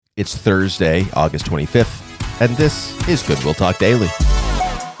It's Thursday, August 25th, and this is Goodwill Talk Daily.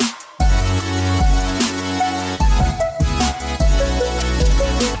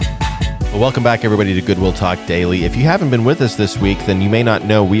 Well, welcome back, everybody, to Goodwill Talk Daily. If you haven't been with us this week, then you may not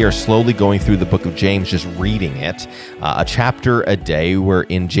know we are slowly going through the book of James, just reading it, a chapter a day. We're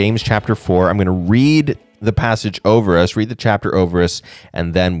in James chapter 4. I'm going to read the passage over us, read the chapter over us,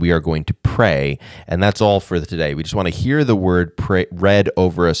 and then we are going to pray. And that's all for today. We just want to hear the word read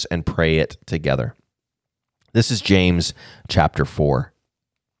over us and pray it together. This is James chapter 4.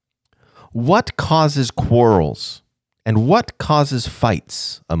 What causes quarrels and what causes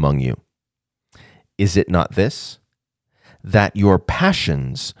fights among you? Is it not this, that your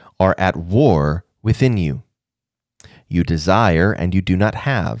passions are at war within you? You desire and you do not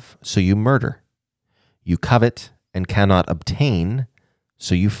have, so you murder. You covet and cannot obtain,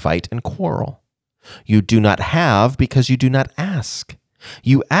 so you fight and quarrel. You do not have because you do not ask.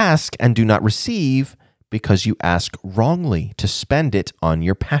 You ask and do not receive because you ask wrongly to spend it on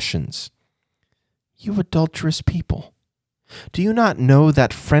your passions. You adulterous people, do you not know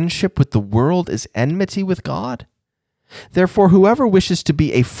that friendship with the world is enmity with God? Therefore, whoever wishes to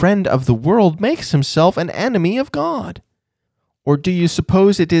be a friend of the world makes himself an enemy of God. Or do you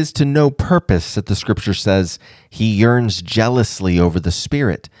suppose it is to no purpose that the Scripture says he yearns jealously over the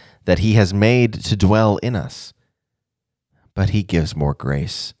Spirit that he has made to dwell in us? But he gives more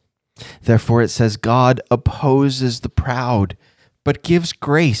grace. Therefore it says, God opposes the proud, but gives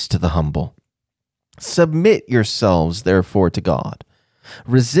grace to the humble. Submit yourselves, therefore, to God.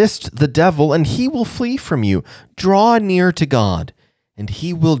 Resist the devil, and he will flee from you. Draw near to God, and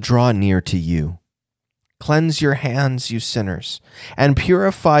he will draw near to you. Cleanse your hands, you sinners, and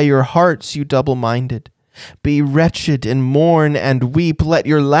purify your hearts, you double-minded. Be wretched and mourn and weep. Let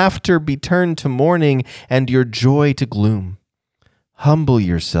your laughter be turned to mourning and your joy to gloom. Humble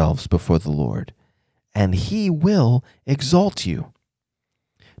yourselves before the Lord, and he will exalt you.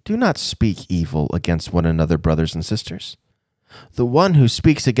 Do not speak evil against one another, brothers and sisters. The one who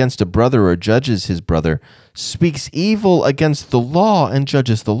speaks against a brother or judges his brother speaks evil against the law and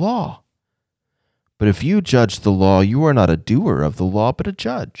judges the law. But if you judge the law, you are not a doer of the law, but a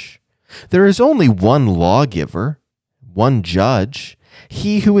judge. There is only one lawgiver, one judge,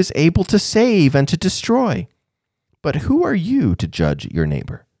 he who is able to save and to destroy. But who are you to judge your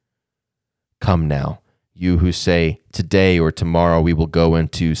neighbor? Come now, you who say, today or tomorrow we will go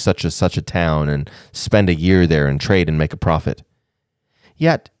into such a town and spend a year there and trade and make a profit.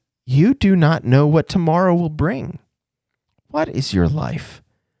 Yet you do not know what tomorrow will bring. What is your life?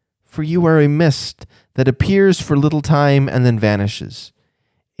 For you are a mist that appears for a little time and then vanishes.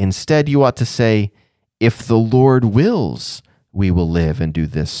 Instead, you ought to say, if the Lord wills, we will live and do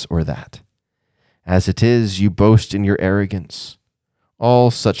this or that. As it is, you boast in your arrogance.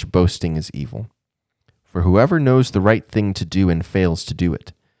 All such boasting is evil. For whoever knows the right thing to do and fails to do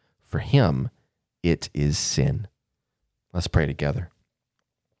it, for him it is sin. Let's pray together.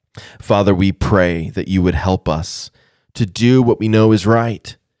 Father, we pray that you would help us to do what we know is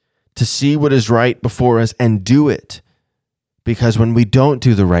right, to see what is right before us and do it. Because when we don't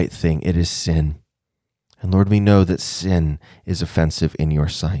do the right thing, it is sin. And Lord, we know that sin is offensive in your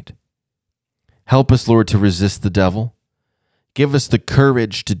sight. Help us, Lord, to resist the devil. Give us the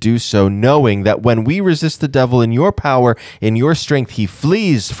courage to do so, knowing that when we resist the devil in your power, in your strength, he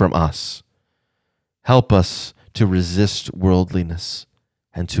flees from us. Help us to resist worldliness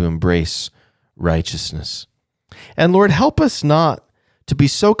and to embrace righteousness. And Lord, help us not to be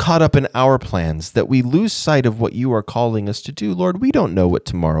so caught up in our plans that we lose sight of what you are calling us to do. Lord, we don't know what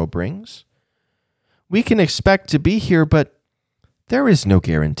tomorrow brings. We can expect to be here, but there is no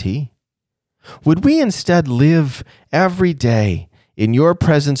guarantee. Would we instead live every day in your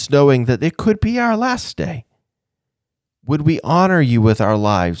presence, knowing that it could be our last day? Would we honor you with our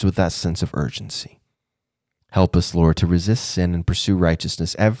lives with that sense of urgency? Help us, Lord, to resist sin and pursue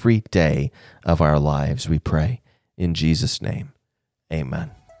righteousness every day of our lives, we pray. In Jesus' name,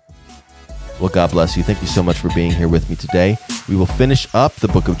 amen. Well, God bless you. Thank you so much for being here with me today. We will finish up the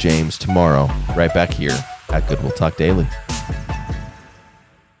book of James tomorrow, right back here at Goodwill Talk Daily.